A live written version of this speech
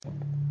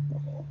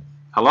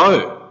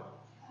Hello.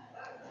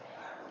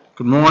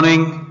 Good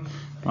morning.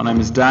 My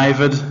name is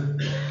David.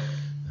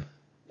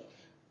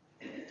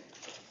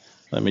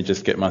 Let me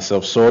just get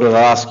myself sorted.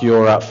 I ask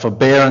your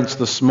forbearance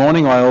this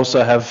morning. I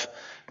also have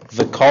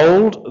the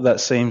cold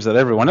that seems that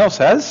everyone else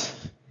has.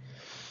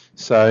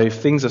 So if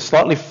things are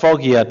slightly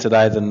foggier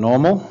today than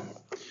normal,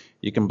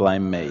 you can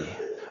blame me.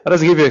 That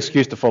doesn't give you an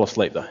excuse to fall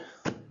asleep though.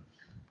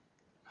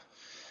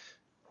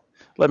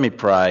 Let me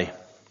pray.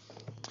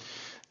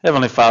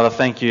 Heavenly Father,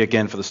 thank you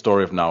again for the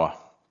story of Noah.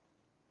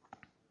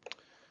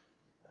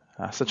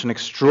 Such an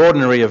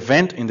extraordinary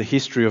event in the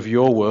history of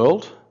your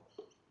world,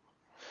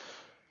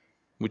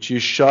 which you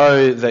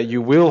show that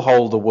you will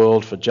hold the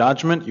world for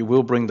judgment, you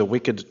will bring the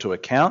wicked to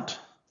account,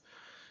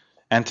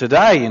 and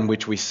today in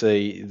which we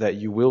see that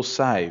you will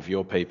save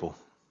your people.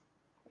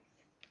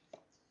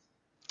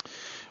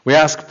 We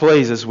ask,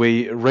 please, as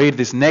we read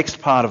this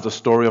next part of the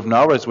story of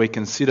Noah, as we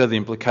consider the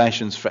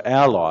implications for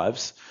our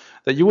lives,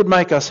 that you would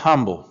make us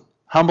humble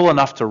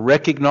enough to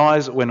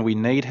recognise when we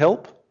need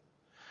help,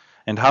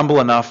 and humble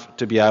enough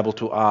to be able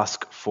to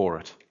ask for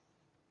it.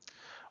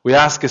 We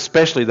ask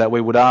especially that we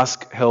would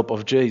ask help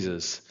of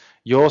Jesus,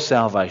 your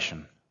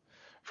salvation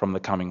from the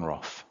coming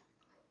wrath.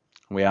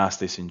 We ask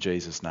this in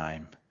Jesus'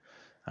 name.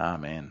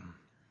 Amen.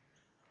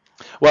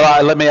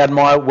 Well, let me add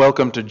my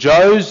welcome to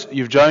Joe's.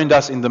 You've joined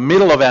us in the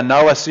middle of our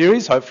Noah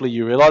series. Hopefully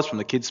you realise from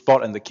the kids'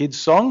 spot and the kids'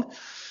 song.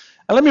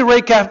 And let me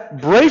recap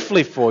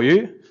briefly for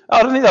you.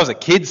 I don't think that was a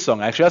kids'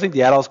 song, actually. I think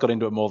the adults got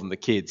into it more than the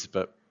kids,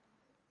 but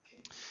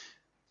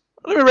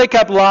let me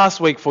recap last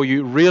week for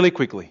you really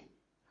quickly.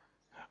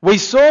 We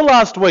saw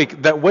last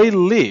week that we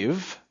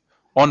live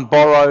on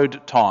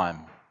borrowed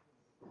time.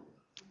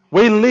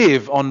 We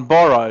live on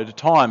borrowed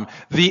time.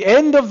 The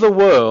end of the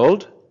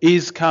world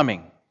is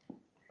coming.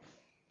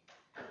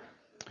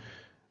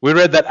 We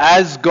read that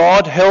as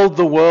God held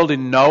the world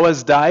in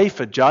Noah's day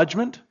for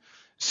judgment,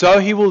 so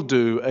he will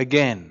do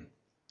again.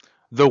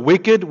 The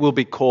wicked will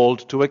be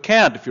called to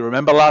account. If you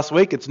remember last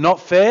week, it's not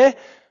fair.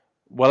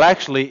 Well,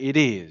 actually, it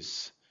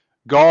is.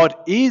 God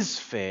is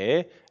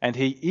fair and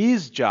he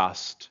is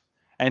just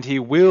and he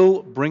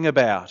will bring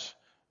about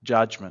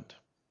judgment.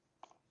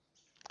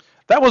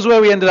 That was where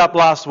we ended up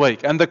last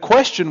week. And the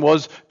question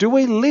was, do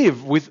we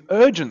live with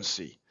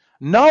urgency,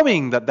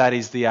 knowing that that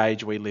is the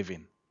age we live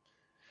in?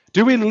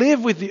 Do we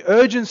live with the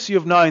urgency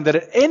of knowing that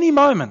at any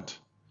moment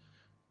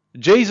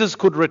Jesus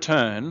could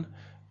return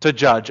to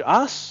judge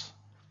us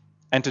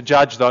and to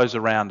judge those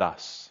around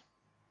us?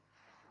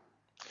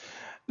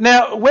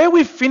 Now, where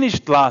we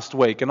finished last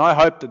week, and I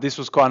hope that this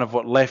was kind of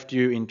what left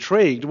you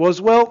intrigued,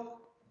 was,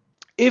 well,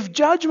 if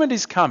judgment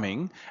is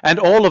coming and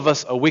all of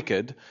us are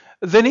wicked,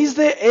 then is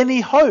there any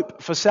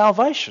hope for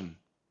salvation?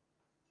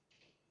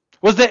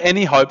 Was there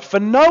any hope for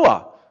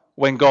Noah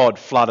when God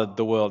flooded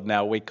the world?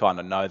 Now, we kind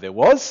of know there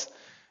was,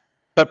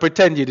 but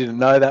pretend you didn't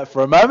know that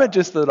for a moment,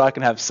 just so that I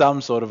can have some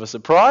sort of a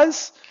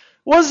surprise.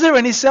 Was there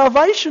any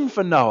salvation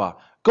for Noah?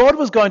 God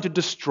was going to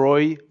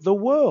destroy the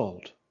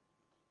world.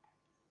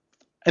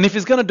 And if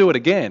he's going to do it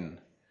again,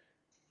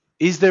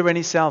 is there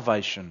any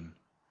salvation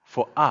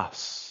for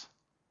us?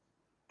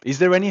 Is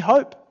there any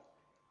hope?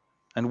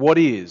 And what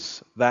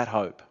is that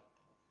hope?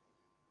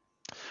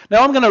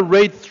 Now I'm going to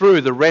read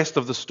through the rest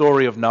of the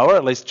story of Noah,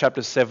 at least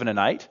chapters 7 and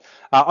 8.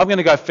 I'm going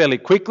to go fairly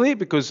quickly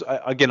because,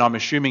 again, I'm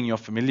assuming you're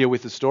familiar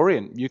with the story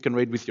and you can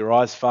read with your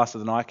eyes faster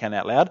than I can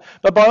out loud.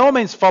 But by all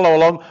means, follow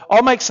along.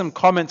 I'll make some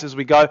comments as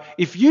we go.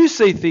 If you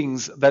see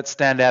things that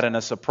stand out and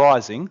are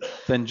surprising,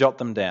 then jot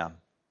them down.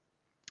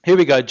 Here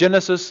we go,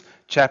 Genesis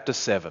chapter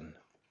 7.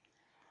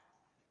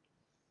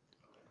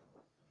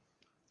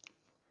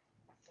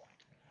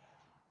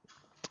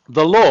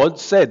 The Lord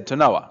said to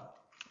Noah,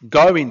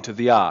 "Go into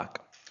the ark."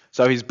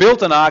 So he's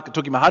built an ark. It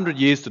took him 100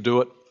 years to do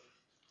it.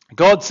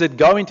 God said,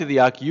 "Go into the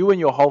ark, you and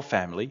your whole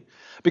family,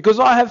 because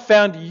I have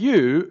found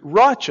you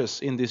righteous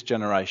in this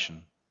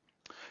generation.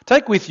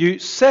 Take with you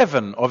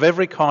 7 of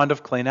every kind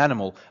of clean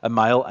animal, a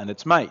male and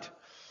its mate,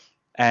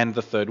 and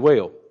the third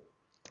wheel.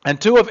 And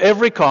 2 of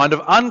every kind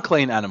of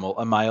unclean animal,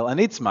 a male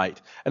and its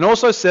mate, and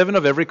also 7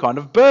 of every kind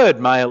of bird,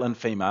 male and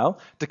female,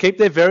 to keep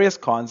their various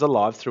kinds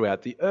alive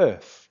throughout the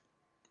earth.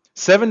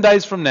 7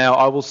 days from now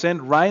I will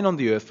send rain on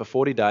the earth for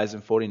 40 days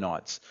and 40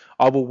 nights.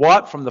 I will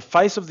wipe from the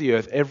face of the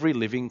earth every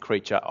living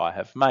creature I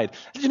have made."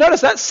 Did you notice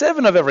that?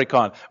 7 of every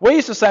kind. We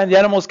used to say the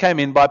animals came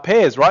in by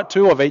pairs, right?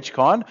 2 of each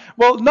kind.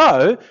 Well,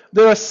 no,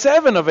 there are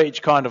 7 of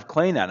each kind of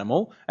clean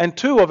animal and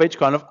 2 of each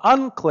kind of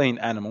unclean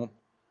animal.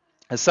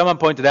 As someone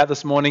pointed out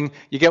this morning,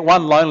 you get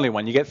one lonely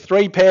one. You get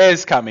 3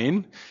 pairs come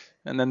in,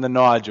 and then the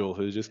Nigel,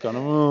 who's just kind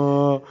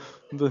of,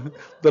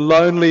 the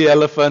lonely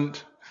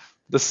elephant,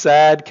 the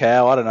sad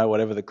cow. I don't know,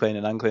 whatever the clean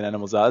and unclean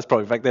animals are.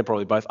 In fact, they're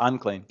probably both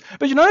unclean.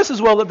 But you notice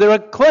as well that there are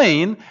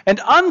clean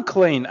and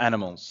unclean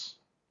animals.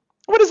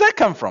 Where does that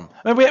come from?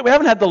 I mean, we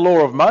haven't had the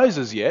law of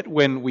Moses yet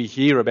when we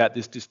hear about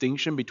this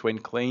distinction between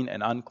clean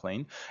and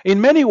unclean.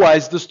 In many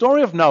ways, the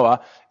story of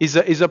Noah is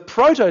a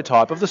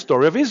prototype of the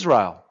story of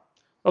Israel.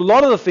 A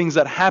lot of the things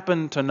that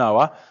happen to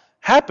Noah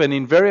happen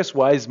in various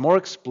ways more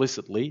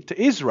explicitly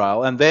to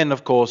Israel, and then,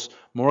 of course,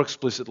 more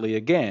explicitly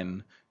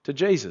again to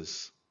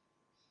Jesus.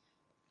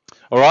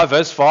 All right,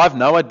 verse 5,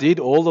 Noah did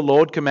all the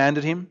Lord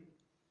commanded him.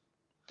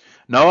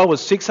 Noah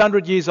was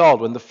 600 years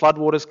old when the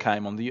floodwaters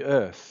came on the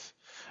earth.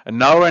 And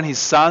Noah and his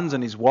sons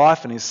and his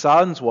wife and his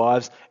sons'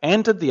 wives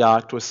entered the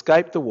ark to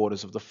escape the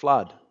waters of the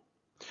flood.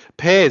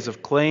 Pairs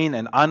of clean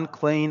and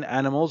unclean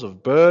animals,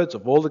 of birds,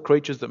 of all the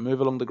creatures that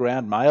move along the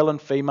ground, male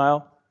and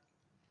female,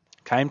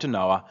 came to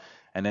Noah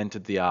and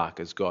entered the ark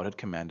as God had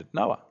commanded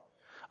Noah.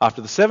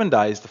 After the 7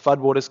 days, the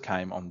floodwaters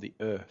came on the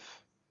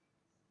earth.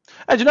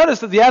 And you notice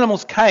that the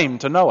animals came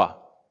to Noah.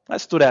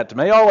 That stood out to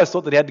me. I always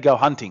thought that he had to go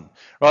hunting.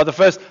 Right? The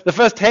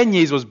first 10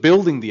 years was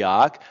building the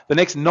ark. The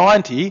next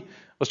 90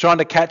 was trying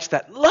to catch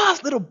that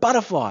last little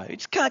butterfly. You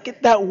just can't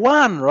get that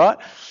one, right?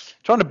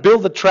 Trying to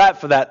build the trap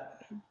for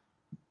that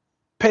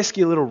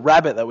pesky little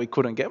rabbit that we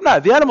couldn't get. No,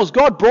 the animals,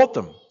 God brought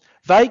them.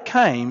 They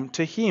came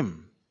to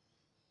him.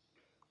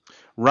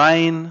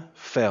 Rain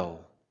fell.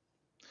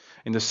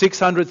 In the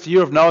 600th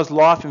year of Noah's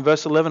life, in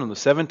verse 11, on the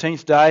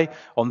 17th day,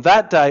 on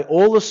that day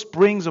all the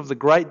springs of the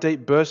great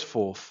deep burst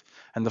forth,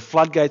 and the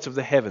floodgates of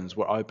the heavens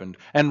were opened,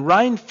 and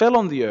rain fell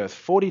on the earth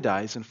 40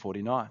 days and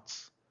 40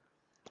 nights.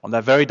 On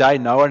that very day,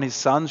 Noah and his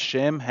sons,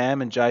 Shem,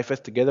 Ham, and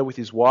Japheth, together with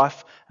his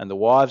wife and the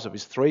wives of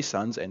his 3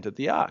 sons, entered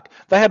the ark.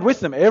 They had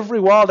with them every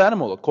wild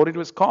animal according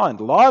to its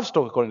kind,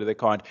 livestock according to their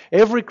kind,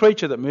 every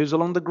creature that moves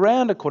along the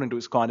ground according to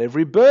its kind,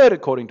 every bird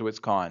according to its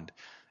kind,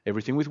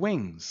 everything with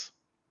wings.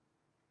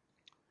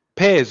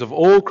 Pairs of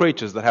all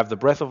creatures that have the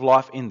breath of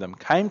life in them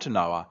came to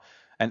Noah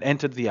and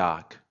entered the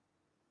ark.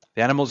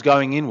 The animals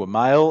going in were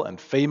male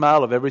and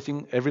female of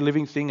every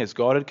living thing as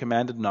God had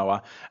commanded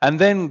Noah. And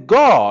then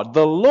God,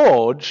 the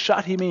Lord,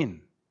 shut him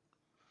in.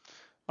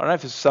 I don't know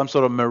if this is some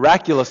sort of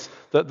miraculous,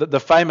 the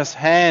famous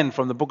hand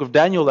from the book of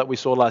Daniel that we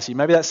saw last year.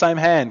 Maybe that same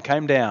hand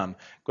came down,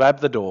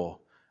 grabbed the door,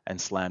 and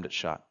slammed it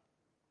shut.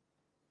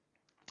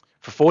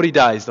 For 40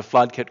 days the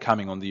flood kept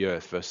coming on the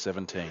earth, verse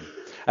 17.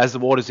 As the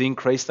waters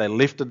increased, they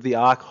lifted the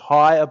ark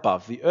high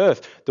above the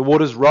earth. The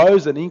waters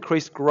rose and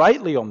increased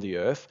greatly on the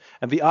earth,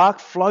 and the ark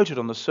floated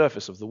on the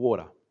surface of the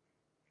water.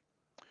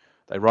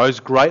 They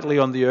rose greatly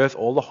on the earth,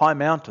 all the high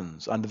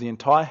mountains under the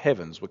entire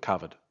heavens were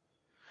covered.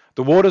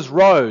 The waters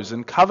rose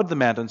and covered the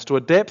mountains to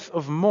a depth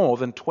of more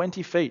than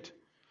 20 feet.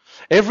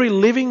 Every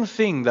living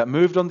thing that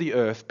moved on the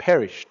earth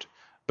perished.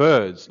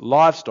 Birds,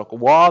 livestock,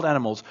 wild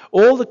animals,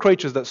 all the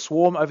creatures that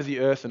swarm over the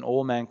earth and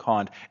all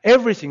mankind,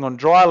 everything on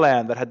dry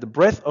land that had the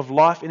breath of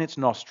life in its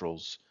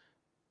nostrils,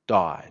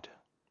 died.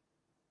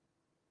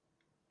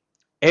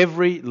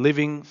 Every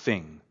living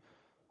thing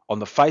on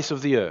the face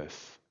of the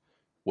earth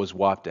was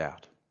wiped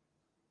out.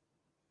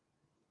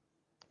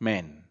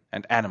 Men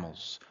and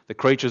animals, the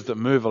creatures that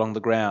move along the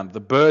ground, the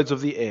birds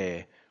of the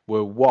air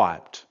were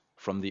wiped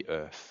from the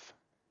earth.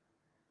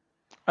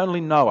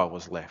 Only Noah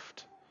was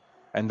left,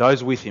 and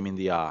those with him in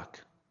the ark.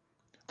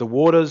 The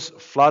waters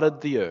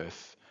flooded the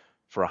earth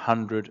for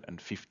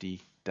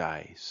 150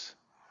 days.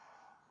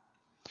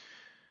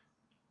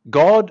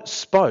 God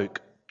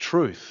spoke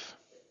truth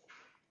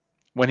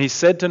when he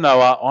said to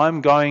Noah,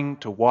 I'm going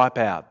to wipe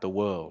out the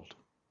world.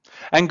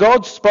 And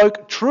God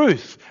spoke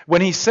truth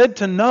when he said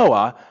to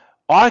Noah,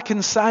 I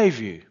can save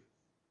you.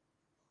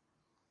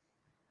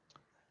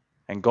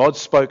 And God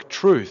spoke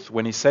truth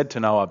when he said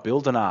to Noah,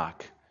 build an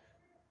ark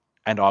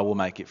and I will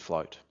make it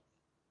float.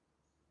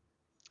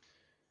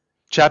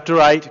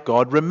 Chapter 8,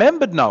 God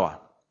remembered Noah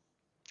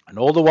and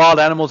all the wild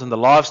animals and the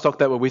livestock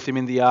that were with him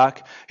in the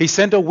ark. He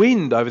sent a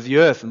wind over the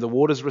earth and the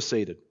waters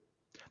receded.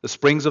 The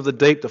springs of the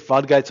deep, the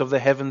floodgates of the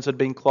heavens had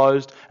been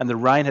closed and the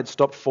rain had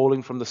stopped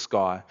falling from the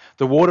sky.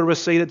 The water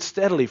receded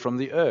steadily from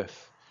the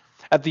earth.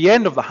 At the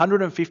end of the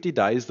 150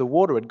 days, the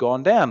water had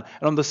gone down,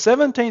 and on the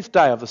 17th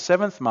day of the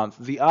 7th month,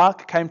 the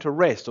ark came to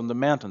rest on the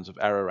mountains of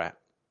Ararat.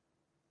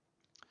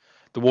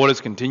 The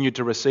waters continued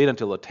to recede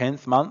until the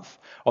 10th month.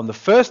 On the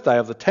first day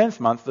of the 10th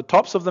month, the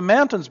tops of the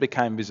mountains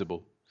became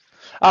visible.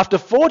 After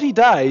 40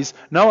 days,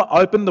 Noah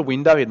opened the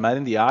window he had made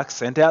in the ark,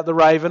 sent out the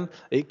raven.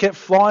 It kept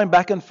flying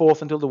back and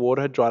forth until the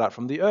water had dried up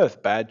from the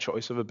earth. Bad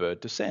choice of a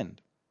bird to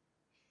send.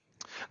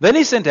 Then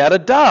he sent out a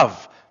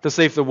dove to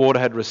see if the water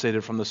had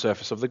receded from the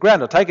surface of the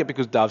ground. I take it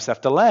because doves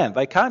have to land.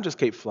 They can't just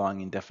keep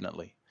flying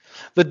indefinitely.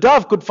 The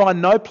dove could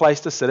find no place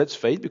to set its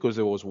feet because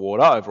there was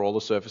water over all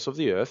the surface of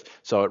the earth,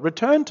 so it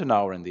returned to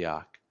Noah in the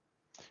ark.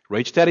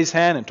 Reached out his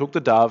hand and took the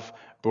dove,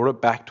 brought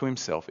it back to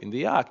himself in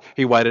the ark.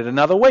 He waited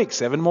another week,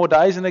 7 more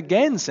days, and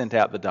again sent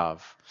out the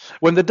dove.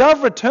 When the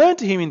dove returned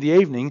to him in the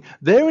evening,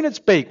 there in its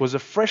beak was a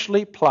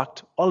freshly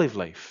plucked olive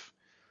leaf.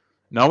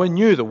 Noah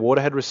knew the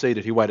water had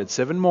receded. He waited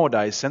 7 more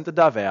days, sent the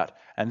dove out,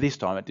 and this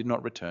time it did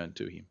not return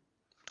to him.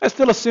 That's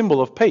still a symbol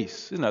of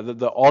peace, isn't it?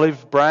 The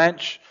olive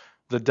branch,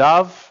 the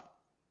dove.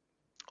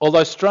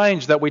 Although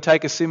strange that we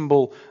take a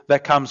symbol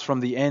that comes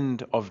from the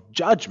end of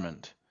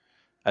judgment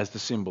as the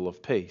symbol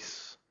of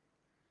peace.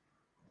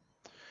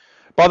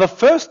 By the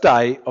first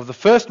day of the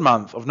first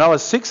month of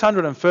Noah's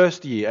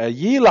 601st year, a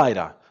year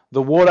later,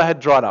 the water had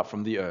dried up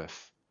from the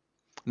earth.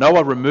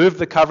 Noah removed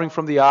the covering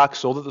from the ark,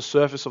 saw that the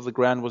surface of the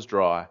ground was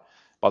dry.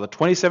 By the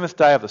 27th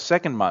day of the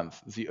second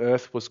month, the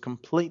earth was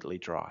completely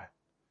dry.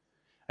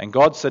 And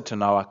God said to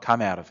Noah,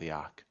 come out of the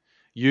ark.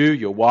 You,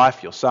 your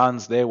wife, your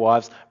sons, their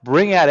wives,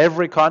 bring out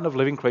every kind of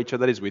living creature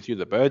that is with you,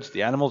 the birds,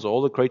 the animals,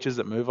 all the creatures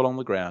that move along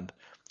the ground,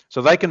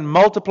 so they can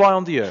multiply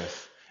on the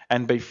earth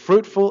and be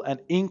fruitful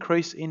and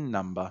increase in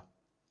number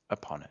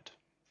upon it.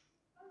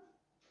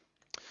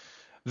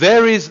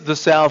 There is the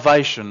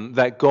salvation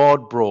that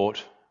God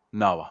brought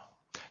Noah.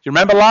 Do you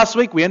remember last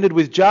week we ended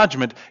with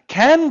judgment?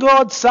 Can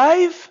God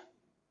save?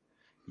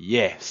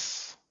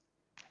 Yes.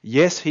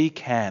 Yes, he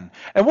can.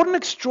 And what an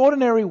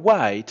extraordinary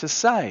way to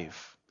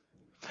save.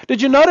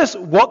 Did you notice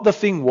what the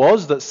thing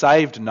was that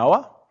saved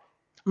Noah?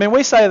 I mean,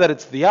 we say that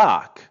it's the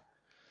ark.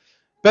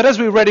 But as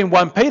we read in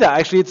 1 Peter,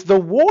 actually it's the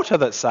water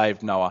that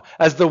saved Noah.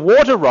 As the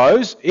water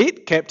rose,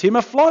 it kept him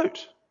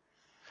afloat.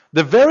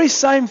 The very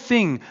same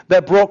thing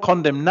that brought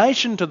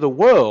condemnation to the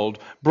world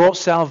brought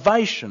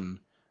salvation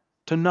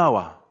to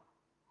Noah.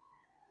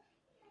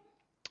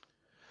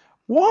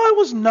 Why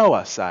was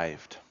Noah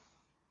saved?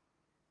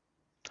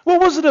 What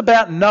was it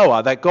about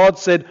Noah that God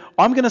said,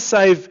 I'm going to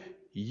save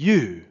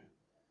you,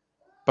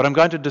 but I'm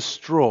going to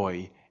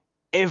destroy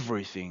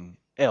everything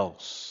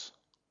else?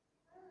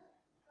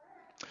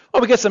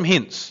 Well, we get some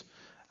hints.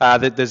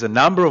 That there's a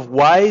number of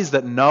ways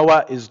that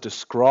Noah is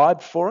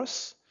described for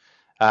us.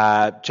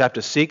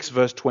 Chapter 6,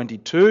 verse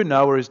 22,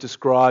 Noah is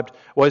described,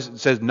 it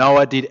says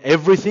Noah did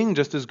everything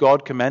just as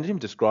God commanded him,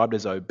 described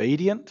as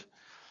obedient.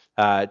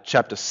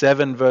 Chapter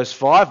 7, verse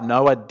 5,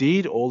 Noah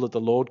did all that the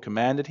Lord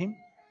commanded him.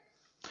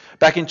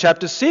 Back in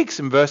chapter 6,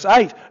 in verse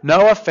 8,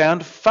 Noah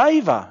found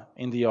favour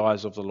in the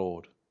eyes of the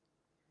Lord.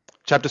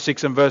 Chapter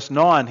 6 and verse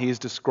 9, he is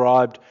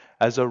described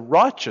as a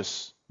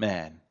righteous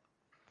man.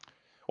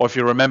 Or if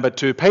you remember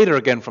 2 Peter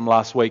again from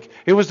last week,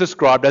 he was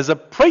described as a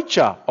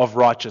preacher of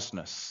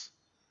righteousness.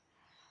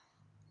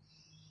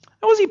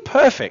 How was he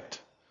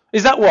perfect?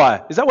 Is that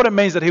why? Is that what it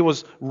means that he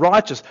was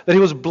righteous, that he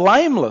was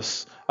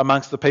blameless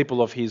amongst the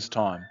people of his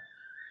time?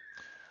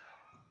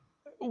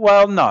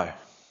 Well, no.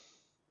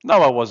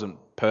 Noah wasn't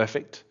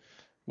perfect.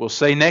 We'll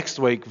see next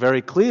week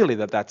very clearly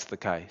that that's the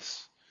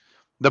case.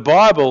 The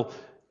Bible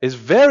is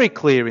very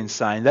clear in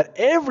saying that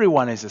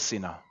everyone is a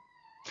sinner.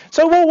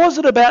 So what was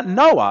it about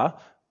Noah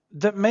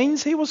that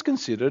means he was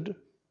considered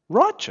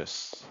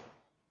righteous?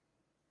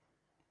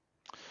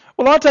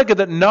 Well, I take it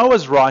that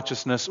Noah's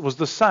righteousness was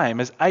the same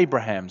as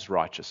Abraham's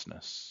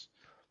righteousness.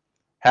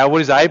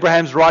 What is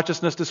Abraham's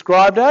righteousness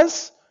described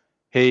as?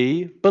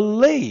 He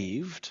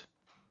believed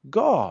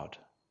God.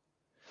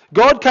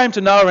 God came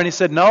to Noah and he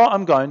said, Noah,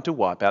 I'm going to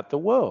wipe out the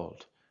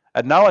world.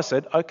 And Noah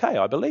said, okay,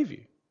 I believe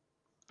you.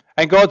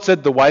 And God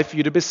said the way for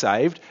you to be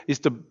saved is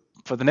to,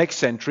 for the next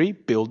century,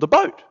 build a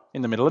boat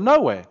in the middle of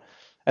nowhere.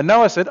 And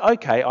Noah said,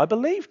 okay, I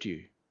believed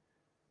you.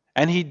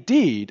 And he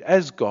did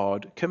as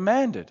God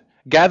commanded.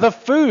 Gather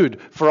food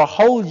for a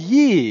whole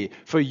year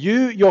for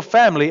you, your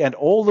family, and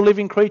all the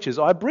living creatures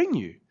I bring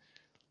you.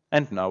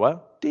 And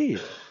Noah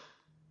did.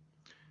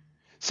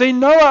 See,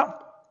 Noah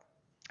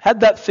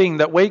had that thing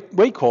that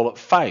we call it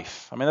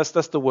faith. I mean,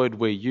 that's the word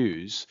we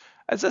use.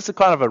 That's a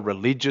kind of a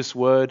religious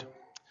word.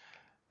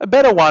 A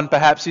better one,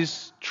 perhaps,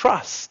 is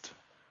trust.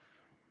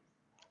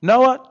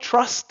 Noah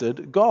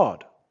trusted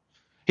God.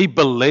 He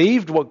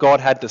believed what God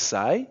had to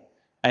say,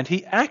 and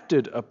he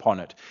acted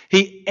upon it.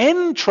 He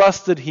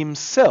entrusted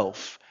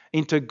himself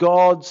into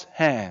God's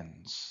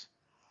hands.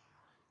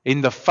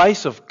 In the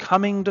face of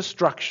coming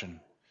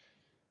destruction,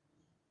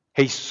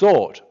 he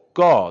sought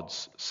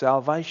God's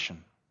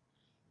salvation.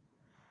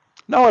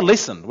 Noah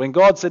listened when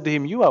God said to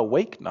him, you are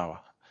weak,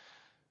 Noah.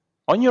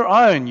 On your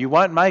own you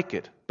won't make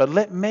it, but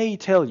let me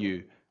tell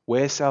you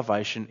where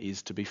salvation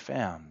is to be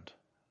found.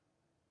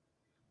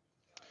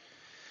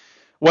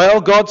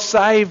 Well, God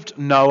saved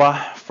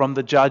Noah from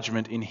the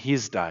judgment in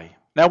his day.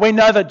 Now we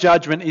know that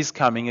judgment is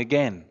coming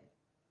again.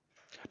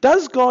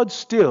 Does God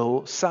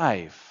still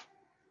save?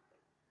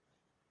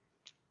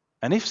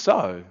 And if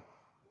so,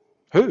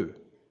 who?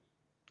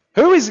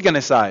 Who is he going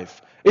to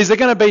save? Is there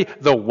going to be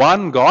the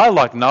one guy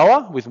like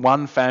Noah with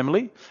one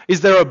family?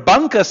 Is there a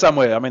bunker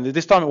somewhere? I mean,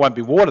 this time it won't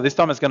be water. This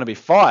time it's going to be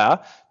fire.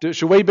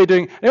 Should we be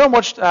doing... Anyone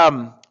watched,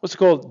 what's it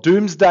called?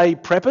 Doomsday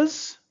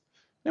Preppers?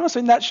 Anyone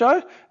seen that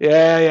show?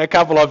 Yeah, a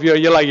couple of you.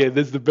 You're like, yeah,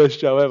 this is the best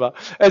show ever.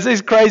 It's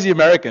these crazy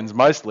Americans,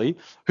 mostly,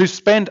 who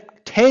spend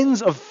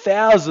tens of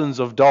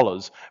thousands of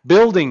dollars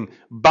building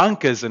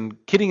bunkers and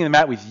kitting them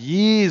out with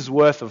years'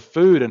 worth of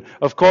food. And,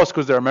 of course,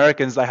 because they're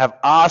Americans, they have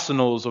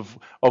arsenals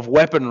of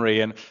weaponry.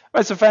 And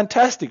it's a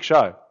fantastic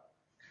show.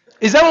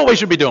 Is that what we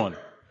should be doing?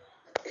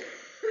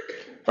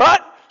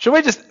 Right? Should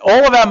we just,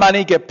 all of our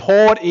money get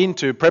poured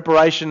into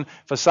preparation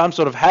for some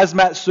sort of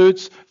hazmat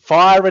suits,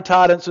 fire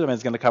retardant suits? I mean,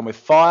 it's going to come with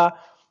fire.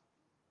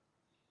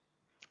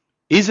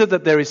 Is it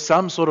that there is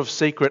some sort of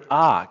secret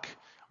ark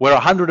where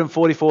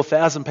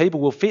 144,000 people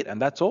will fit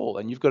and that's all,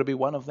 and you've got to be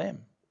one of them?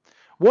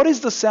 What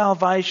is the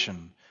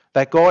salvation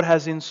that God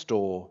has in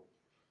store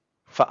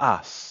for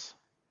us?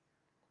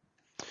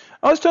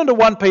 Let's turn to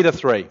 1 Peter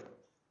 3,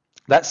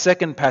 that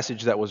second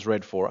passage that was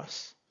read for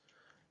us.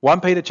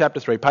 1 Peter chapter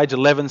 3, page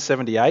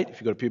 1178,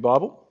 if you've got a Pew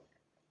Bible.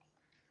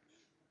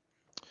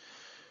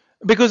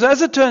 Because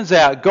as it turns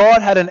out,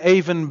 God had an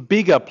even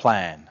bigger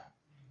plan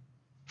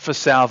for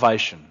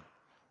salvation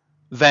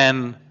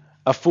than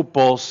a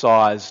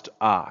football-sized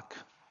ark.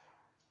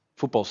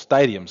 Football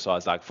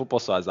stadium-sized ark.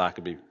 Football-sized ark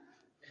would be,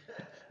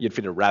 you'd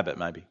fit a rabbit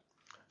maybe.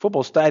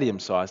 Football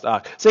stadium-sized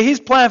ark. See, his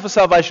plan for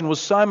salvation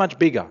was so much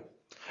bigger.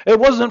 It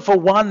wasn't for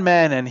one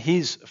man and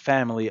his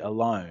family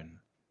alone.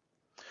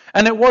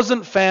 And it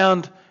wasn't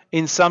found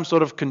in some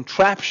sort of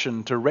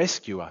contraption to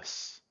rescue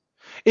us.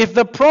 If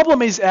the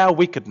problem is our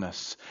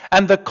wickedness,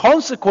 and the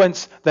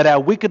consequence that our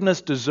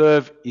wickedness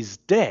deserve is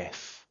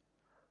death,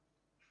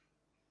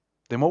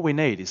 then what we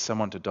need is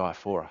someone to die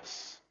for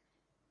us.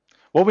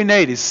 What we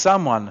need is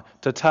someone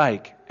to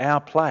take our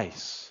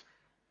place.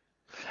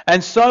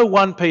 And so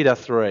 1 Peter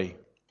 3,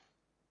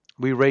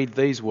 we read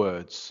these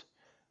words,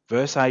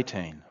 verse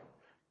 18,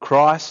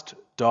 Christ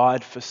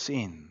died for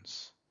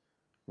sins,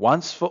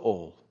 once for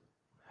all,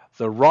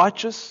 the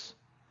righteous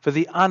for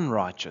the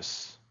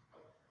unrighteous,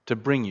 to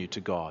bring you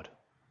to God.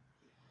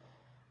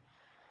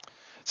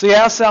 See,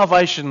 our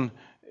salvation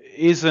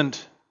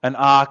isn't an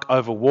ark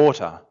over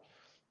water.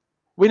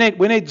 We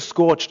need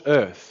scorched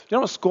earth. Do you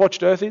know what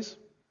scorched earth is?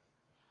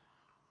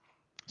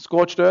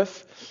 Scorched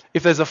earth?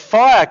 If there's a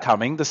fire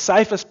coming, the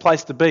safest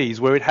place to be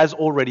is where it has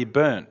already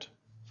burnt.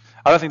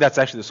 I don't think that's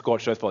actually the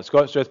scorched earth policy.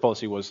 Scorched earth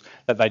policy was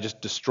that they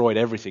just destroyed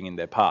everything in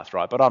their path,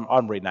 right? But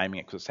I'm renaming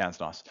it because it sounds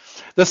nice.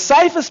 The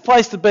safest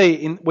place to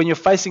be when you're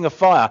facing a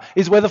fire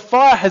is where the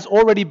fire has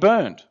already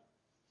burned,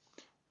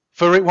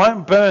 for it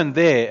won't burn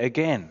there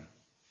again.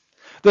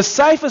 The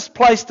safest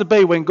place to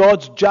be when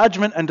God's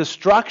judgment and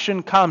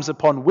destruction comes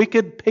upon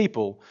wicked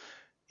people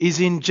is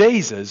in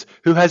Jesus,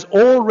 who has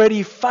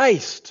already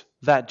faced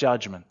that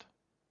judgment.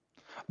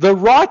 The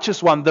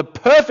righteous one, the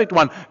perfect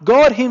one,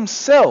 God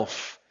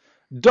himself,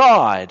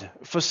 died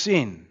for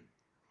sin.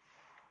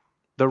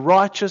 The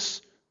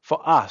righteous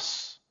for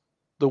us,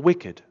 the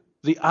wicked,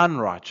 the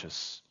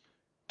unrighteous,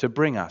 to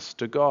bring us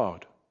to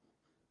God.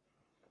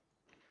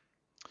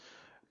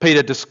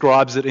 Peter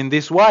describes it in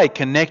this way,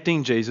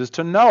 connecting Jesus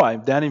to Noah.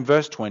 Down in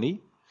verse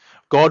 20,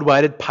 God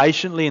waited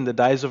patiently in the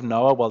days of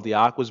Noah while the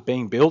ark was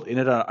being built. In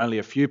it, only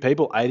a few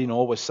people, 8 in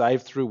all, were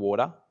saved through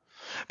water.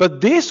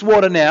 But this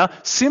water now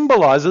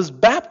symbolizes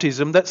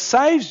baptism that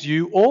saves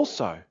you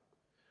also.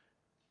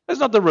 It's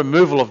not the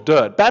removal of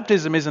dirt.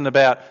 Baptism isn't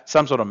about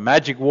some sort of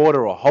magic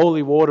water or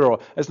holy water, or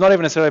it's not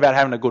even necessarily about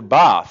having a good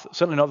bath.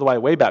 Certainly not the way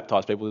we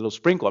baptise people with a little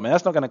sprinkler. I mean,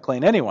 that's not going to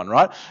clean anyone,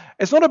 right?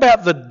 It's not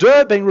about the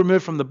dirt being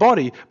removed from the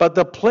body, but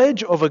the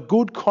pledge of a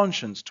good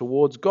conscience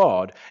towards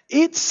God.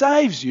 It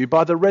saves you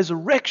by the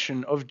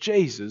resurrection of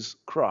Jesus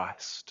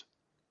Christ.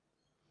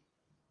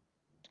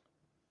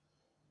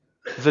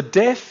 The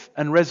death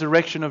and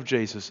resurrection of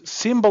Jesus,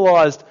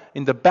 symbolised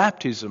in the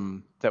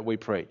baptism that we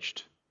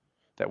preach,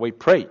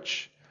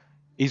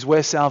 is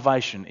where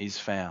salvation is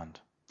found.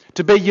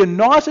 To be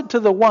united to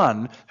the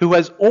one who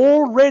has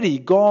already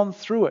gone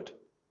through it,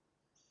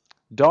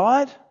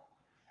 died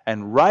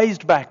and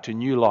raised back to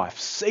new life,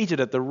 seated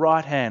at the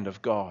right hand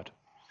of God.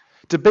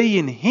 To be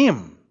in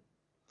him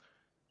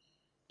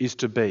is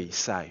to be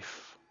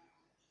safe.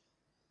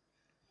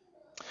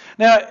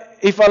 Now,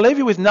 if I leave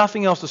you with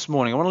nothing else this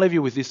morning, I want to leave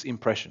you with this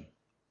impression.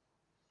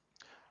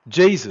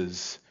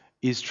 Jesus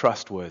is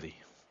trustworthy.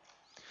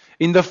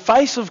 In the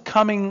face of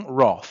coming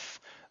wrath,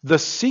 the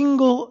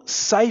single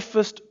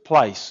safest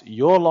place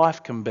your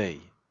life can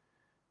be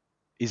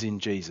is in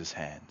Jesus'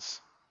 hands.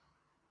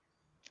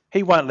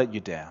 He won't let you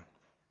down.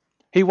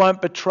 He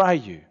won't betray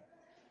you.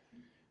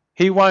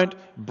 He won't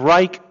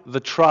break the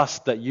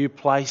trust that you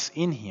place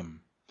in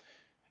him.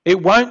 It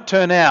won't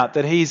turn out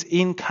that he's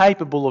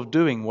incapable of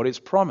doing what is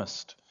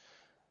promised,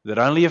 that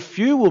only a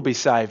few will be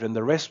saved and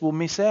the rest will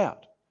miss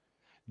out.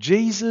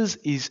 Jesus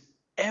is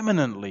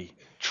eminently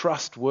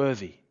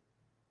trustworthy.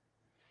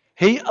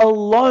 He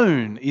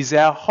alone is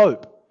our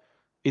hope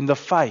in the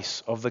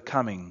face of the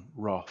coming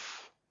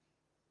wrath.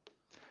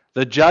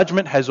 The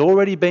judgment has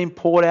already been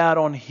poured out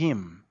on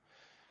him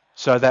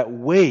so that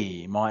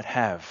we might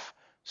have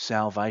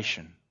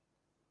salvation.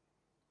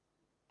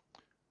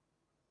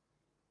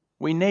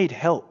 We need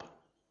help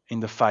in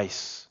the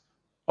face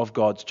of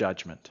God's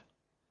judgment,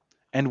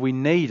 and we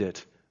need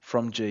it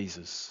from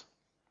Jesus.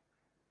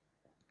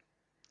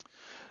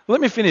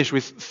 Let me finish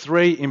with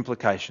 3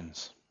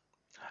 implications.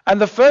 And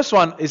the first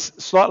one is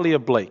slightly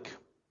oblique,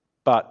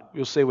 but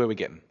you'll see where we're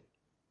getting.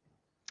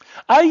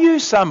 Are you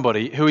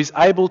somebody who is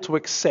able to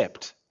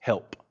accept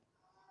help?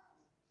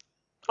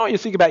 I want you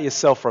to think about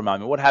yourself for a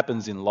moment. What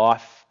happens in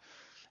life?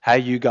 How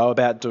you go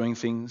about doing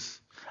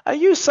things? Are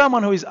you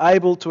someone who is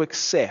able to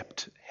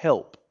accept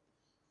help?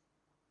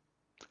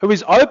 Who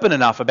is open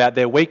enough about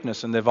their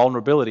weakness and their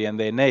vulnerability and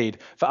their need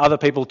for other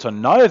people to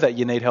know that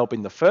you need help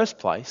in the first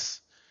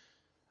place?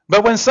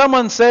 But when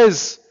someone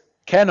says,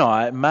 can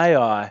I, may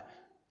I,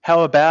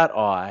 how about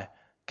I,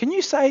 can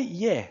you say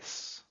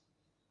yes?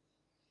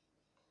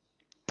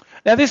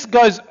 Now this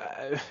goes,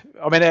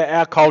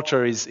 our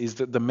culture is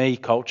the me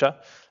culture.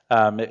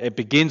 It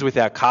begins with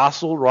our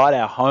castle, right?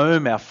 Our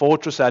home, our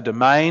fortress, our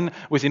domain,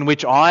 within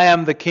which I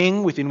am the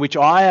king, within which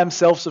I am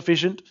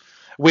self-sufficient,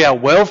 We are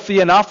wealthy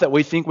enough that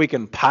we think we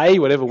can pay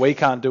whatever we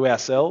can't do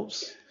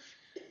ourselves.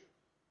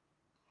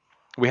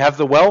 We have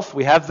the wealth,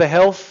 we have the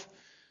health,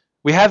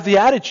 we have the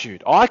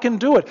attitude. I can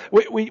do it.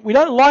 We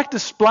don't like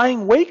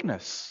displaying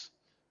weakness.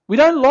 We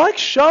don't like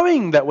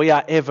showing that we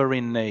are ever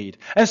in need.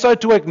 And so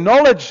to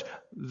acknowledge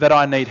that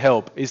I need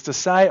help is to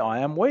say, I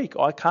am weak.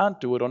 I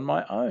can't do it on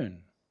my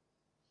own.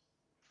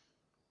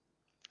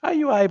 Are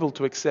you able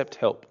to accept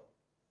help?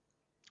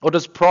 Or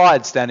does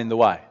pride stand in the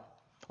way?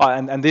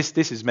 And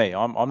this is me.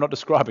 I'm not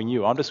describing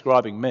you. I'm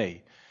describing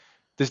me.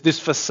 This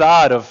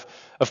facade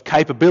of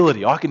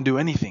capability. I can do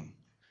anything.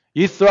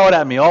 You throw it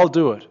at me, I'll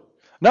do it.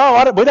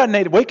 No, we don't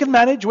need it. We can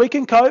manage. We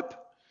can cope.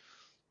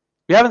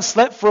 We haven't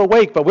slept for a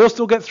week, but we'll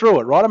still get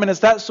through it, right? I mean, it's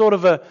that sort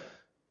of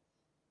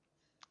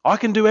I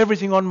can do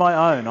everything on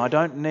my own. I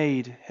don't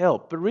need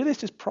help. But really,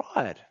 it's just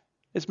pride.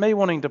 It's me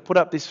wanting to put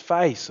up this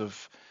face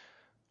of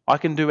I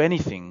can do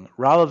anything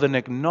rather than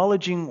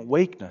acknowledging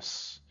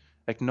weakness,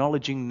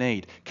 acknowledging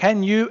need.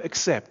 Can you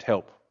accept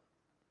help?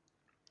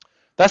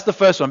 That's the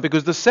first one,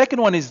 because the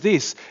second one is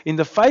this. In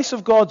the face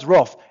of God's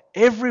wrath,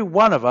 every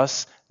one of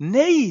us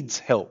needs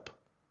help.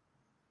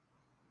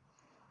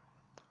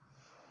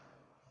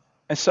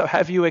 And so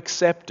have you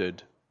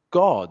accepted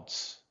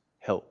God's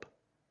help?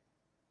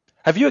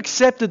 Have you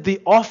accepted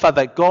the offer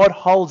that God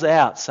holds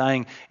out,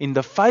 saying, in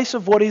the face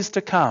of what is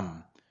to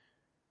come,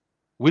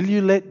 will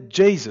you let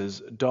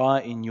Jesus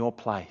die in your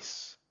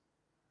place?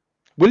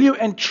 Will you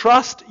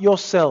entrust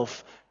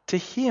yourself to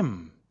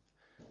Him?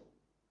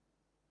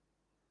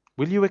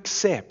 Will you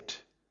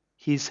accept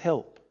His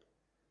help?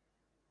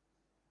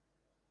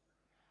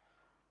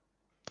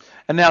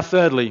 And now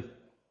thirdly,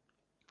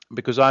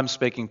 because I'm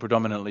speaking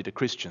predominantly to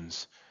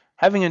Christians,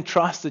 having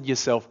entrusted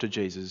yourself to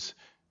Jesus,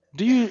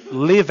 do you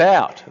live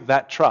out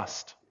that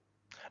trust?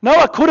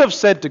 Noah could have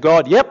said to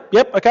God, yep,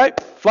 okay,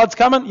 flood's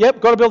coming,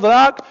 yep, got to build an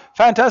ark,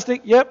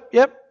 fantastic, yep,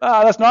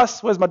 that's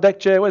nice, where's my deck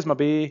chair, where's my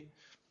beer?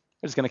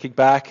 We're just going to kick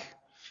back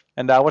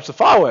and watch the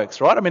fireworks,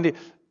 right? I mean,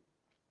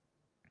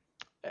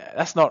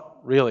 that's not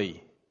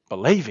really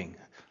believing.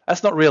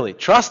 That's not really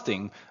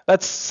trusting.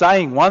 That's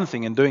saying one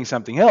thing and doing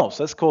something else.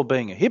 That's called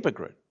being a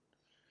hypocrite.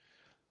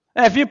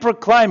 Now, if you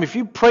proclaim, if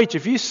you preach,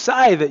 if you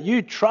say that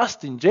you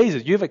trust in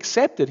Jesus, you've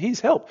accepted His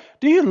help,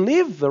 do you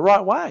live the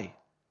right way?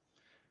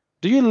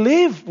 Do you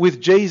live with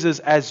Jesus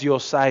as your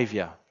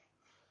Saviour?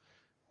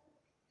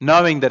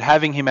 Knowing that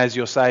having Him as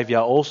your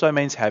Saviour also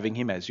means having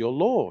Him as your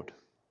Lord.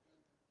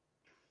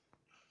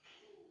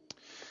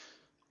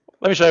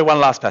 Let me show you one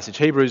last passage,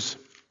 Hebrews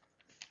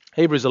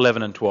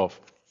 11 and 12.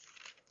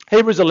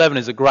 Hebrews 11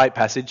 is a great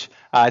passage.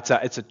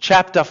 It's a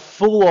chapter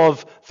full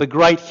of the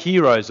great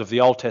heroes of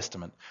the Old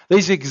Testament.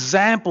 These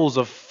examples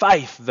of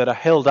faith that are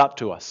held up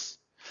to us.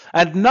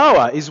 And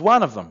Noah is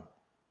one of them.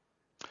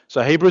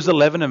 So Hebrews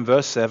 11 and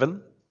verse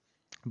 7.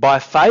 By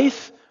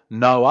faith,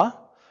 Noah,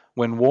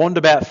 when warned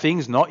about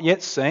things not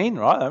yet seen,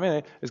 right? I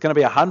mean, it's going to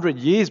be 100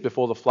 years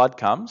before the flood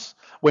comes.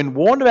 When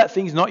warned about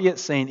things not yet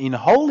seen, in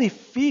holy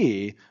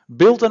fear,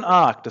 built an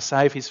ark to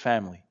save his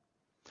family.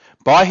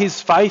 By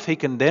his faith, he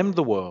condemned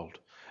the world,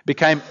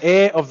 became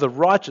heir of the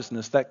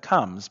righteousness that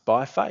comes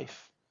by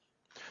faith.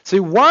 See,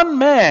 one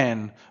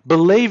man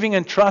believing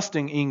and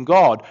trusting in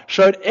God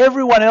showed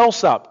everyone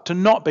else up to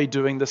not be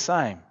doing the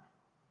same.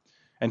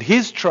 And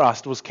his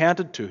trust was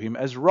counted to him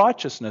as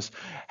righteousness.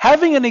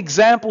 Having an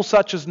example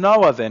such as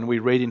Noah, then, we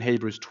read in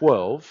Hebrews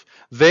 12,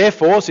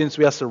 therefore, since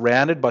we are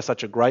surrounded by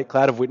such a great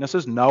cloud of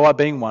witnesses, Noah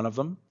being one of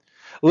them,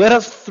 let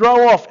us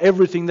throw off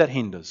everything that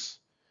hinders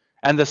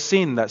and the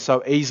sin that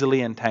so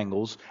easily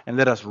entangles, and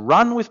let us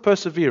run with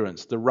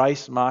perseverance the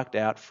race marked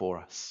out for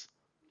us.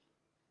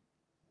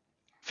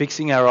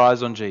 Fixing our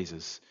eyes on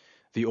Jesus,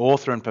 the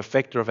author and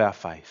perfecter of our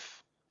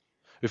faith,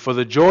 who for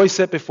the joy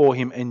set before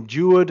him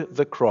endured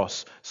the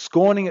cross,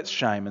 scorning its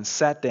shame, and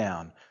sat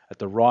down at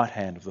the right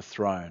hand of the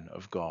throne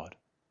of God.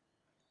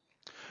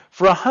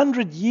 For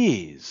 100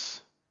 years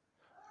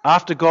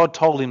after God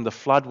told him the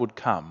flood would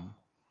come,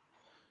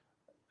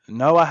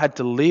 Noah had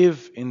to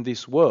live in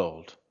this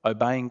world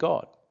obeying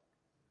God.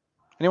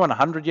 Anyone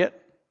 100 yet?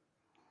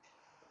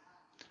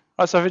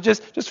 Right, so for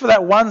just for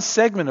that one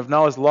segment of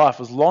Noah's life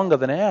was longer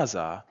than ours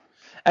are,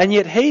 and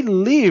yet he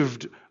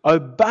lived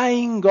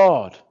obeying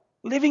God,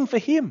 living for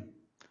Him,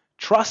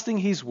 trusting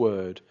His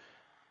word.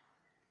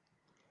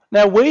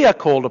 Now we are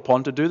called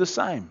upon to do the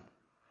same.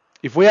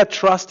 If we are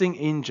trusting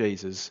in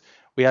Jesus,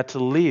 we are to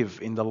live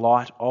in the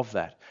light of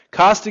that,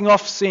 casting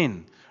off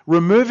sin,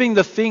 removing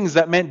the things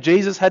that meant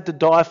Jesus had to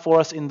die for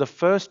us in the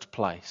first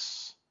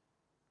place,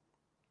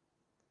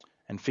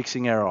 and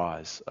fixing our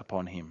eyes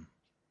upon Him.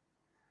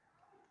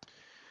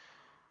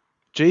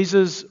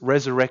 Jesus'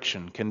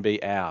 resurrection can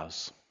be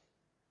ours.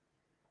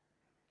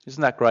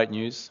 Isn't that great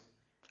news?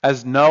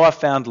 As Noah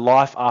found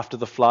life after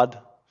the flood,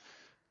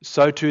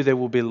 so too there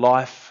will be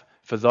life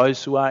for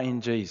those who are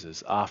in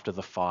Jesus after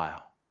the fire.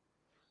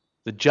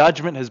 The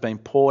judgment has been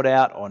poured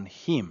out on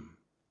Him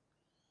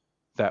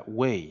that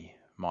we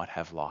might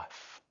have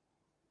life.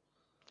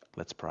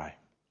 Let's pray.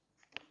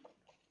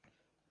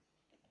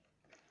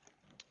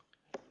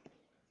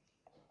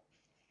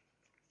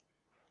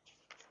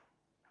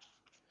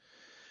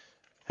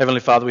 Heavenly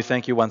Father, we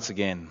thank you once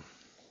again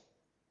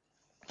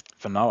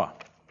for Noah.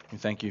 We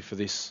thank you for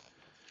this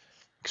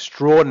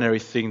extraordinary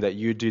thing that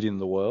you did in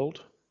the world.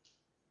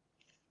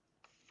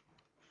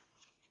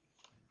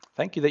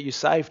 Thank you that you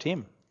saved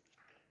him.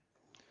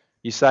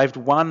 You saved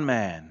one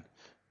man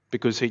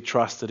because he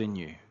trusted in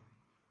you.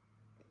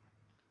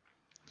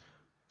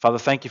 Father,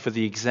 thank you for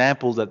the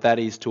example that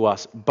is to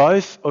us,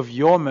 both of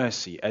your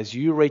mercy as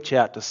you reach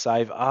out to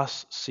save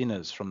us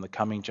sinners from the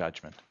coming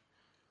judgment,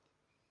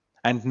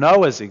 and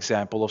Noah's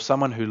example of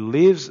someone who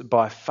lives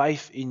by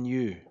faith in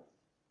you.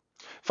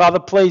 Father,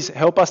 please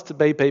help us to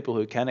be people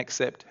who can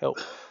accept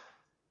help.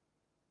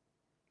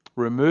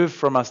 Remove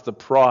from us the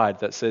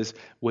pride that says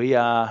we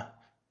are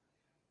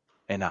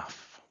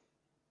enough.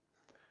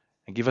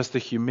 And give us the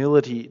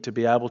humility to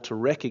be able to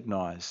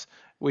recognize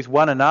with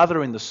one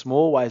another in the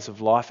small ways of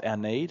life our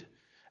need,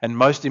 and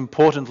most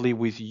importantly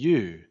with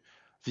you,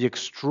 the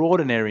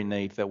extraordinary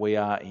need that we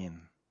are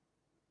in.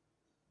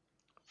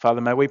 Father,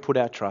 may we put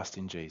our trust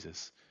in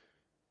Jesus,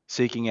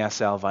 seeking our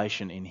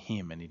salvation in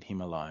him and in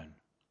him alone.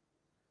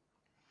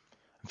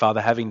 And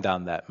Father, having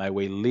done that, may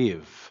we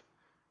live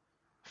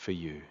for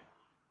you.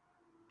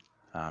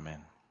 Amen.